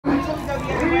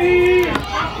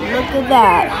at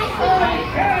that.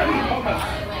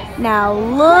 Now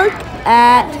look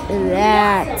at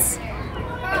that.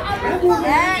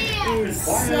 That is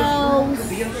so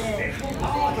sick.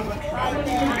 Right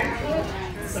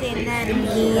there. Seeing that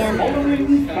again.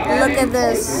 Look at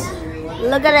this.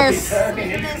 Look at this.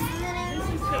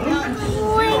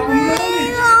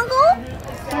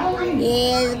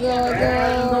 Yes,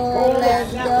 go.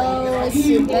 Let's go. It's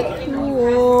super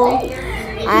cool.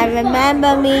 I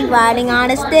remember me riding on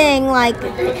this thing like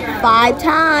 5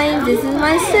 times. This is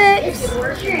my 6th.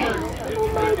 Oh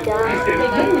my gosh.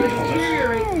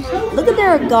 Look at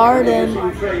their garden.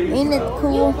 Ain't it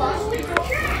cool?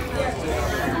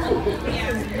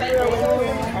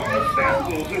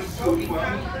 This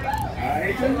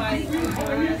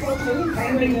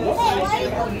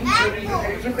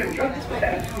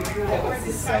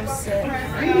is so sick.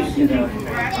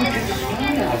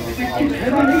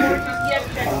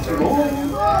 After all,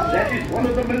 that is one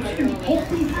of the most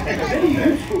important and very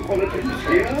useful qualities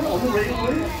here on the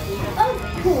railway. Of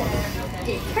course,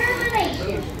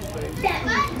 determination. That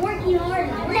means working hard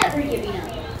and never giving up.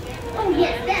 Oh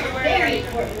yes, that's very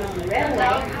important on the railway.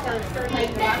 My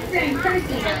best friend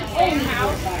Percy and I always work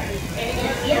hard. And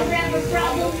if you ever have a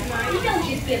problem, you don't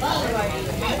just give up. You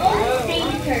always stay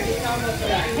determined.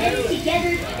 Put our heads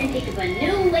together and think of a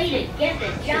new way to get the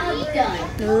job done.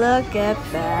 Look at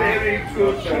that. Very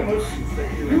good, Thomas.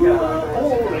 You are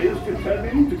always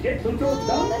determined to get the job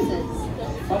done.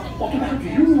 But what about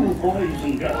you, boys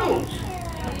and girls?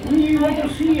 We want to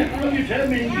see how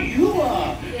determined you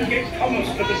are to get Thomas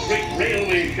to the great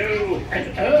railway show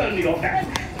and earn your badge.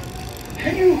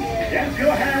 Can you clap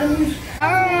your hands?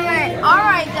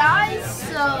 Alright guys,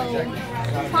 so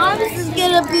Thomas is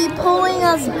gonna be pulling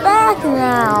us back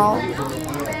now.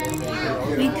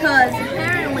 Because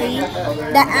apparently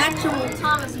the actual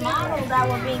Thomas model that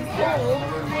we're being pulled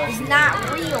is not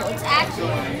real. It's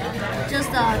actually just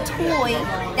a toy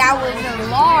that was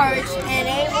enlarged and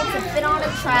able to fit on the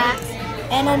tracks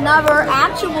and another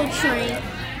actual train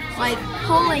like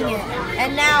pulling it.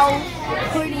 And now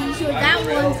pretty sure that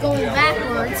one's going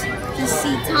backwards to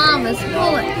see Thomas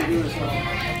pull it.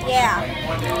 Yeah.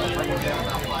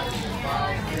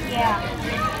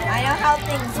 I know how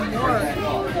things work.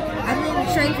 I've been in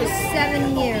the train for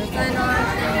 7 years. I know how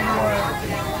things work.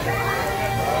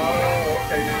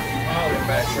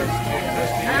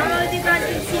 I don't know if you guys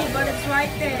can see, but it's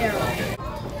right there.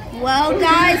 Well,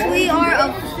 guys, we are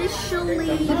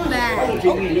officially back.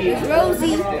 Oh, there's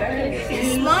Rosie.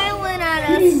 She's smiling at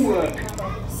us.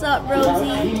 Sup,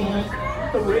 Rosie?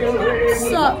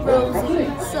 Sup, Rosie?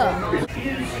 Sup?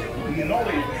 You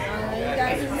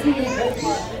guys can see it.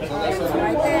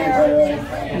 Right there.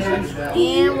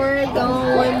 And we're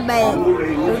going back.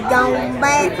 We're going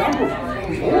back.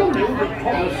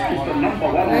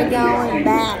 We're going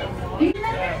back.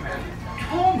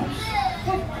 Thomas,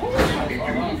 of course I do.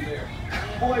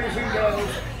 Boys and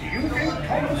girls, do you think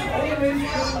Thomas always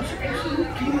shows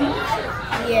excellent teamwork?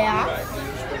 Yeah.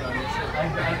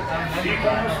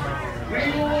 Because we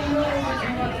all know that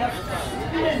you are just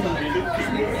splendid at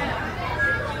teamwork.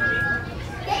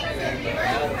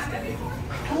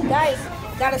 Guys,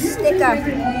 got a sticker.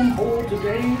 On board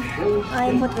today shows I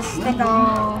put the sticker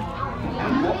on.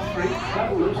 what great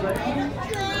travelers they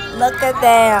are. Look at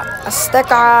that, a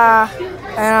sticker.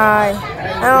 And I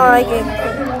don't like it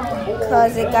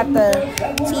because it got the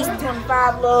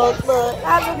T25 look.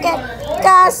 I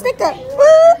got a sticker.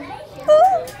 Woo, woo.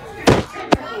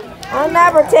 I'm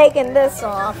never taking this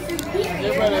off.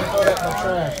 Get ready to throw that in the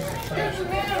trash.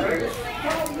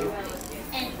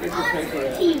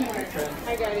 Teamwork. I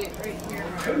got it right here.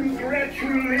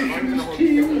 Congratulations,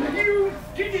 team! You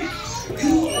did it!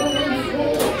 You earned your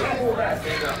travel badge,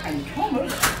 and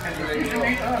Thomas has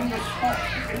officially earned the spot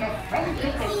in the front of the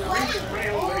great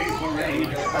railway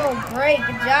parade. Oh, great.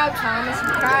 Good job, Thomas. I'm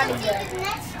proud of you.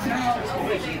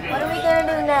 What are we going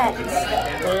to do next?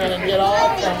 We're going to get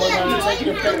off and we're going to take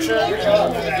your picture and we're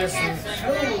going to get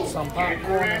some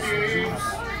popcorn and some juice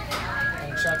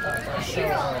and check out that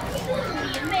show.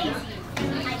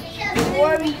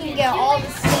 Or we can get all the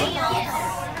stamps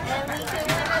and we can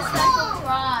win a second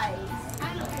prize.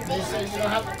 They say you don't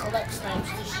have to collect stamps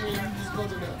this year, you just go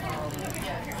to the shop.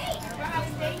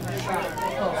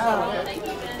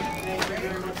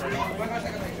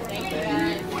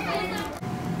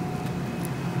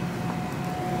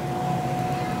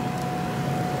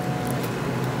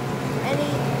 And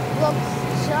he looks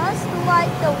just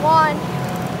like the one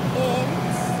in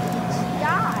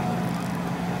CGI.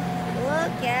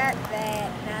 Look at that.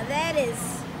 Now that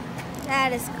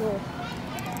is cool.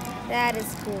 That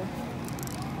is cool.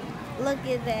 Look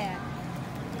at that.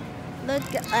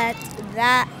 Look at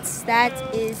that. That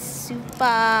is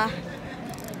super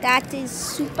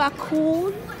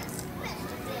cool.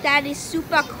 That is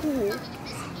super cool.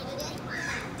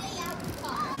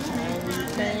 And you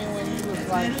came when you was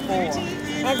like 4,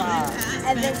 5.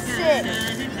 And then 6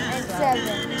 and 7.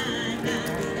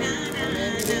 And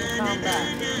then you didn't come back.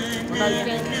 Well, no, you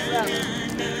came in 7. And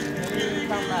you didn't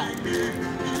come back.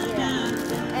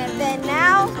 Yeah. And then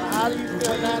now, So how do you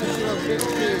feel now that you're a big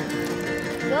kid?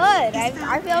 good.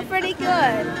 I feel pretty good.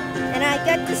 And I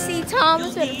get to see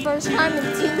Thomas for the first time in 2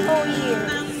 whole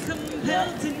years.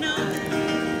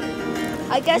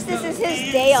 I guess this is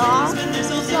his day off.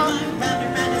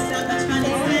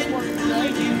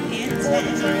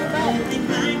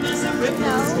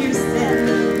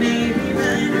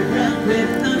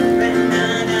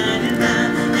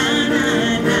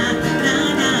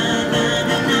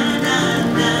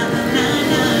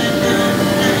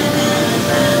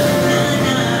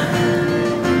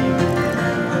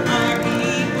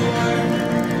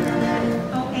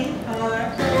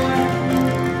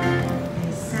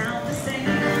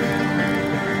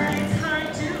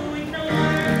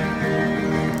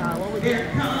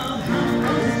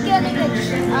 Getting a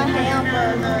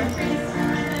hamburger.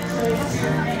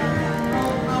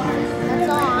 That's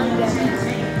all I'm getting.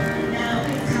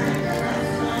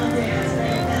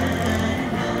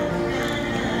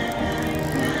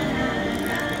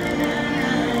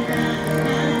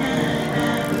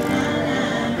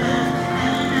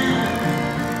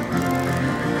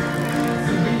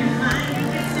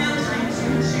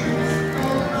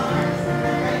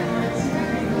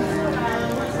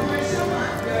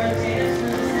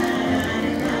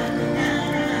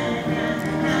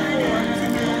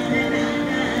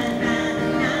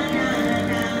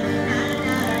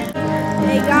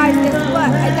 Hey guys, guess what?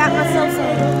 I got myself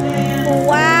some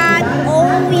fried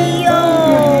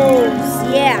Oreos.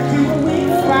 Yeah,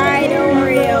 fried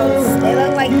Oreos. They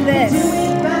look like this.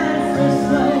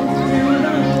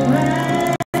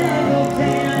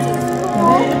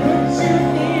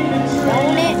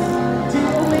 Don't it?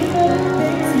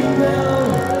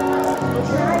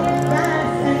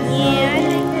 Yeah, I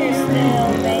think they're still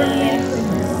bad.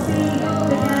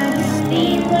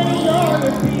 Steve, what are you?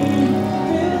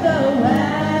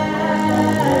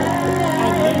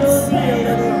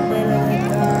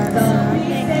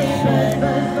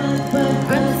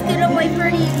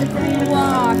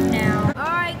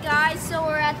 Alright guys, so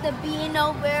we're at the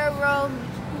B&O Railroad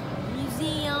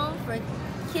Museum for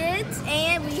kids,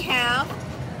 and we have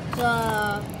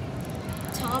the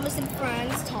Thomas and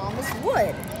Friends Thomas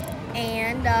Wood.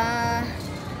 And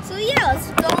so yeah, let's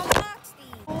go unbox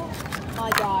these. Oh my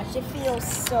gosh, it feels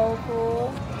so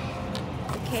cool.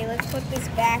 Okay, let's put this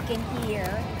back in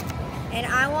here. And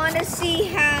I want to see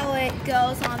how it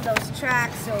goes on those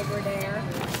tracks over there.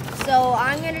 So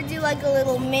I'm going to do like a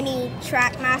little mini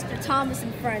Trackmaster Thomas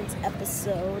and Friends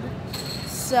episode.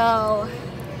 So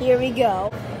here we go.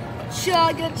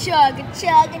 Chugga, chugga,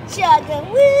 chugga, chugga,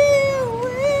 woo,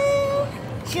 woo.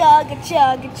 Chugga,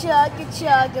 chugga, chugga,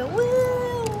 chugga,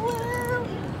 woo, woo.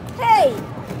 Hey,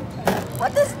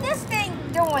 what is this thing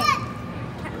doing?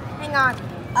 Hang on.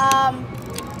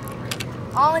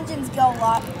 All engines go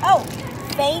up. Oh,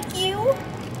 thank you.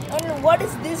 And what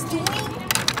is this doing?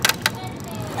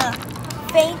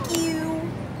 Thank you.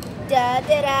 Da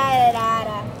da da da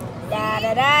da da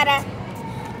da da da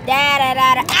da da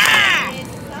da da. Ah!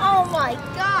 Oh my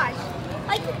gosh!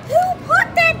 Like, who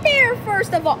put that there?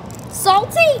 First of all,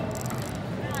 Salty.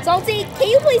 Salty, can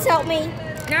you please help me?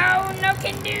 No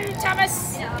can do,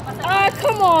 Thomas.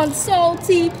 Come on,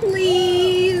 Salty,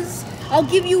 please. I'll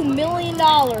give you $1 million.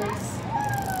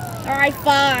 Alright,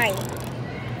 fine.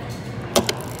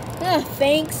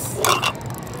 Thanks.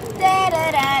 Da da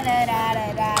da da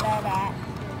da da da da.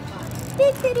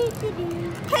 Hey,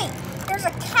 there's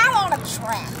a cow on the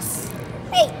tracks.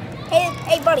 Hey,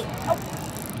 buddy. Oh.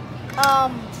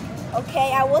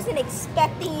 Okay, I wasn't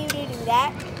expecting you to do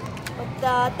that,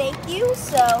 but thank you.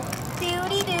 So,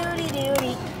 doody.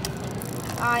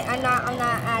 I'm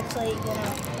not actually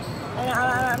gonna.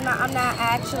 I'm not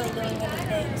actually doing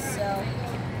anything. So.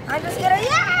 I'm just gonna,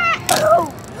 yeah!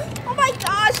 Oh my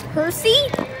gosh, Percy!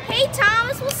 Hey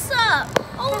Thomas, what's up?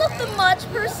 Oh, nothing much,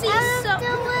 Percy.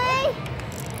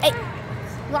 Hey,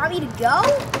 you want me to go?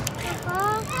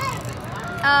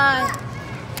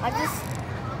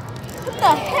 What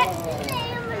the heck?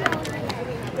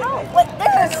 Oh, wait,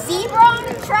 there's a zebra on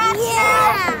the track?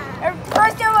 Yeah!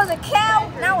 First there was a cow,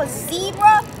 now a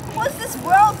zebra? What's this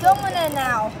world going in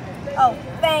now? Oh,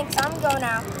 thanks, I'm going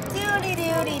now. Doody.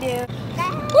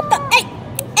 What the?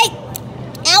 Hey!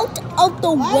 Out of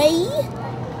the way!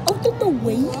 Out of the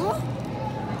way!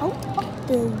 Out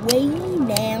the way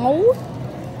now.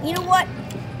 You know what?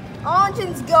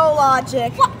 Engines go,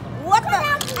 Logic. What the?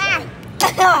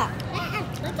 Ah.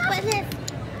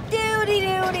 Doody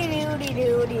doody doody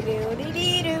doody doody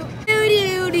doo. Doody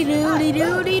doody doody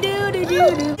doody doody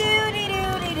doo. Doody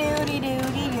doody doody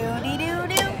doody doody doo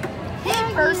doo. Hey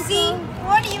Percy,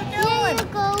 what are you doing?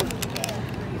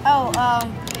 Oh,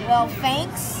 well,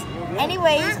 thanks.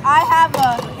 Anyways, I have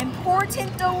an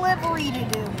important delivery to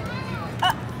do.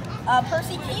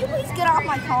 Percy, can you please get off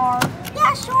my car?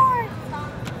 Yeah, sure.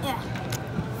 Yeah.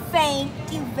 Thank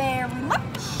you very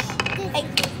much. Hey.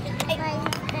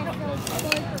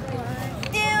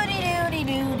 Doody doody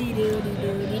doody doody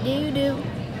doody doo doo.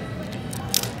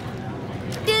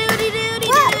 Doody doody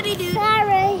doody doo.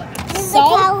 Sorry.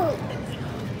 Salt?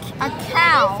 A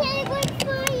cow.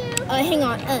 Hang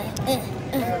on.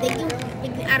 Thank you.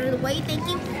 Out of the way, thank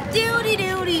you. Doody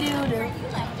doody doo doo.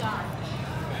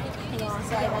 Hang on,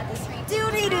 sorry about this.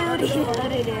 Doody doody doody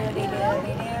doody doody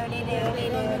doody doody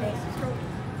doody.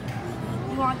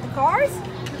 You want the cars?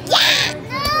 Yeah!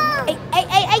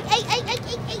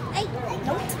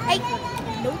 Hey.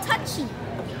 No touchy.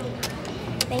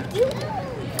 Thank you.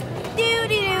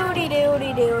 Doody doody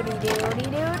doody doody doody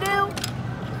doo doo.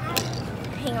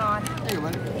 Hang on. Hey,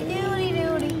 buddy. Doody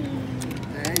doody.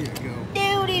 There you go.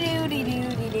 Doody doody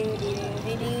doody doody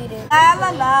doody doody. La la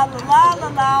la la la la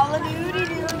la la doody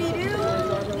doody doo.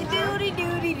 Doody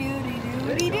doody doody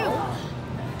doody doo.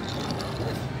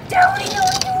 Doody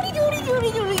doody doody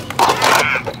doody doody.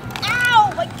 Ow!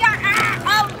 My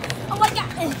God! Oh my God!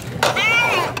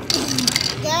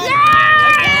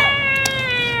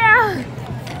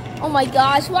 Oh my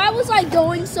gosh! Why was I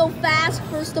going so fast?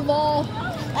 First of all.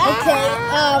 Okay.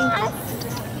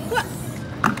 What?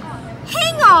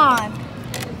 Hang on.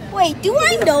 Wait, do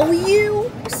I know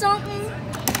you or something?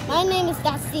 My name is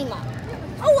Dasima.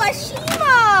 Oh,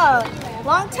 Ashima!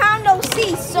 Long time no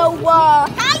see. So,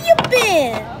 how you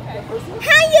been?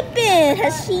 How you been,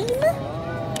 Hashima?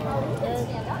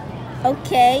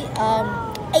 Okay,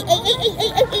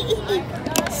 hey.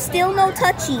 Still no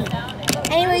touchy.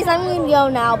 Anyways, I'm gonna go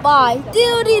now. Bye.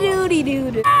 Doody doody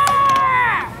doody.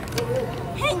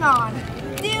 Hang on.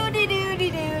 Doody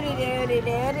doody doody doody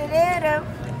doody doody.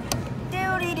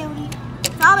 Doody doody.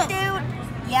 Stop it. Dude.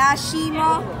 Yeah,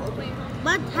 Ashima.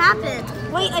 What happened?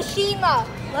 Wait, Ashima.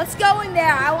 Let's go in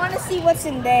there. I want to see what's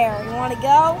in there. You want to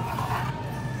go?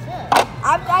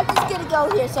 I'm just gonna go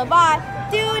here. So bye.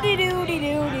 Doody doody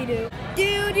doody doo.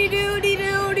 Doody doody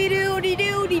doody doody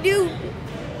doody doo.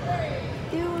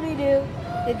 Doody doo.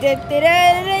 Doody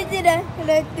doody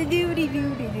doody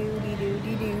doody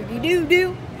doody doo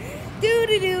doo.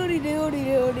 Doody doody doody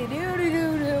doody doody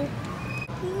doo doo.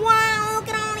 Wow, look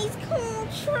at all these cool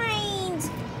trains.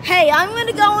 Hey, I'm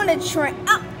gonna go on a train.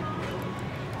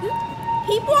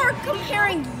 People are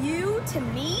comparing you to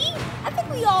me? I think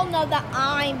we all know that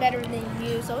I'm better than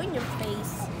you, so in your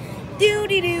face.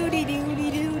 Doody doody doody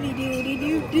doody doody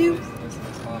doo doo.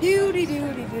 Doody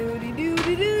doody doody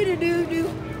doody doody doo doo.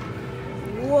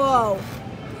 Whoa.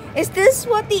 Is this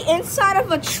what the inside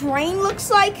of a train looks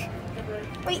like?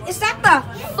 Wait, is that the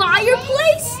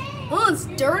fireplace? Oh, it's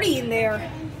dirty in there.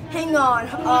 Hang on.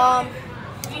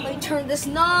 Let me turn this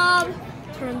knob.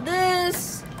 Turn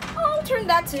this. Oh, I'll turn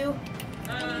that too.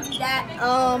 That,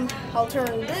 I'll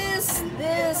turn this,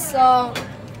 so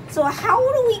how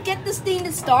do we get this thing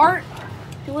to start?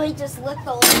 Do we just lift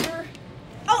the lever?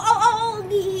 Oh,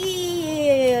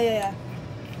 yeah.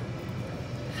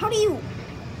 How do you,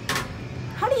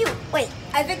 wait,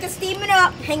 I think it's steaming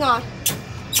up. Hang on,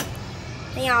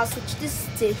 I'll switch this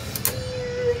to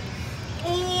here,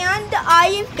 and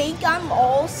I think I'm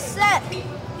all set.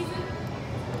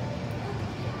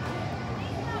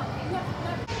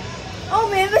 Oh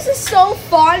man, this is so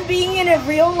fun being in a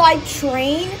real life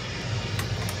train.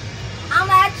 I'm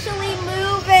actually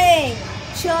moving.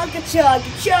 Chugga chugga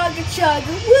chugga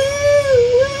chugga woo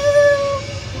woo.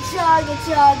 Chugga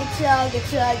chugga chugga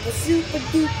chugga super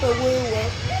duper woo woo.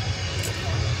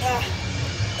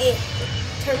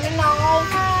 Turn it off.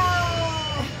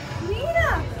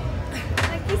 Mira,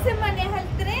 aquí se maneja el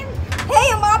tren. Hey,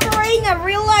 I'm operating a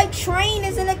real life train.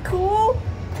 Isn't it cool?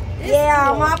 Yeah,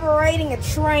 I'm operating a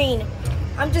train.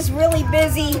 I'm just really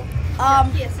busy.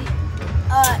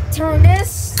 Turn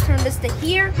this to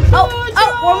here. Oh,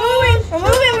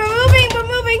 we're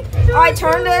moving. All right,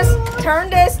 turn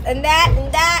this, and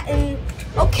that, and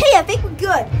okay, I think we're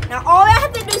good. Now all I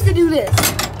have to do is to do this.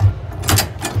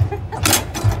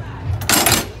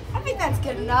 I think that's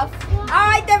good enough. All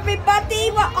right, everybody,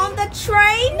 we're on the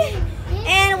train,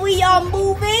 and we are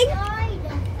moving.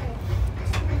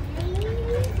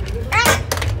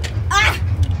 I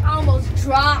almost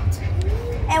dropped.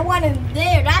 And one in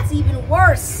there, that's even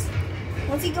worse.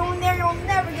 Once you go in there, you'll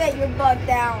never get your butt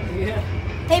down. Yeah.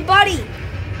 Hey, buddy,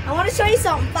 I want to show you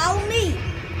something. Follow me.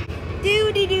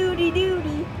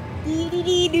 Do-de-do-de-do-de.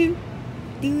 Dee-dee-dee-doo.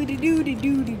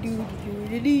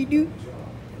 Do-de-do-de-do-de-do-de-do-de-do.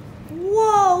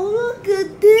 Whoa, look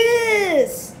at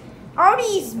this. Are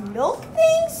these milk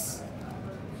things?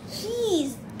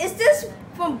 Jeez, is this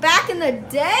from back in the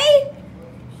day?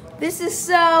 This is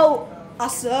so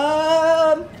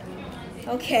awesome.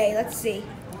 Okay, let's see.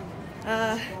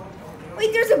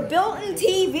 Wait, there's a built-in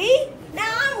TV?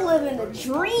 Now I'm living the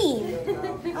dream.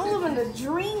 I'm living the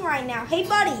dream right now. Hey,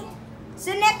 buddy,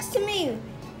 sit next to me.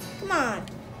 Come on,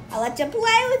 I'll let you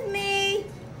play with me.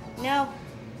 No,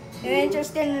 you're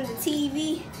interested in the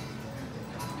TV?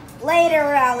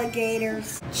 Later,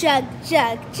 alligators. Chug,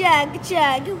 chug, chug,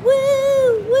 chug,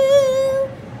 woo, woo.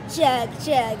 Chug,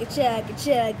 chug, chug,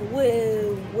 chug,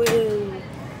 woo, woo.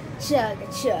 Chug,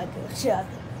 chug, chug.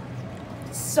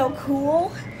 So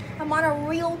cool. I'm on a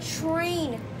real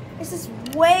train. This is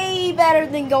way better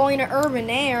than going to Urban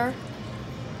Air.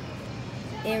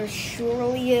 It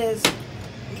surely is.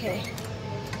 Okay.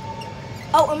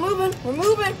 Oh, we're moving, we're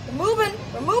moving, we're moving,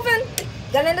 we're moving.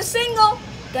 Got in a single,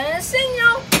 got in a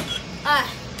signal.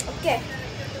 Okay.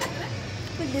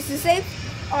 Think this is safe?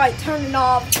 Alright, turn it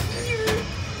off. Here.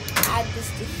 Add this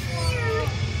to here.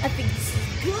 I think this is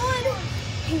good.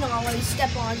 Hang on, let me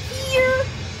step on here.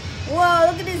 Whoa,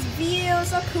 look at this view,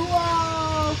 so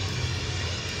cool.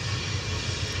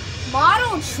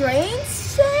 Model train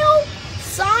sale?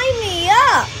 Sign me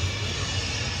up.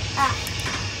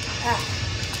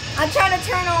 I'm trying to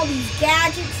turn all these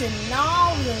gadgets and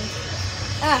knobs and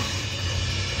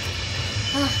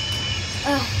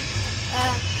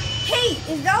hey,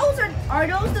 are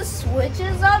those the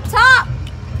switches up top?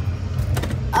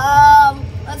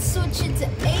 Let's switch it to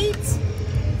 8.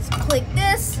 Let's click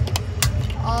this.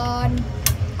 On.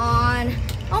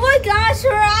 Oh my gosh,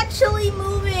 we're actually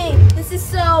moving. This is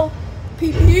so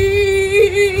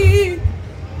pee.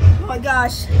 Oh my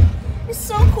gosh. It's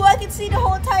so cool. I can see the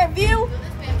whole entire view.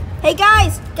 Hey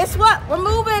guys, guess what? We're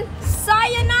moving.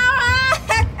 Sayonara.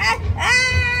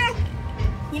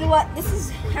 You know what? This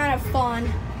is kind of fun.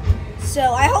 So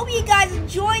I hope you guys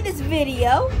enjoyed this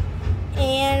video.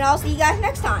 And I'll see you guys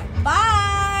next time.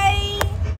 Bye.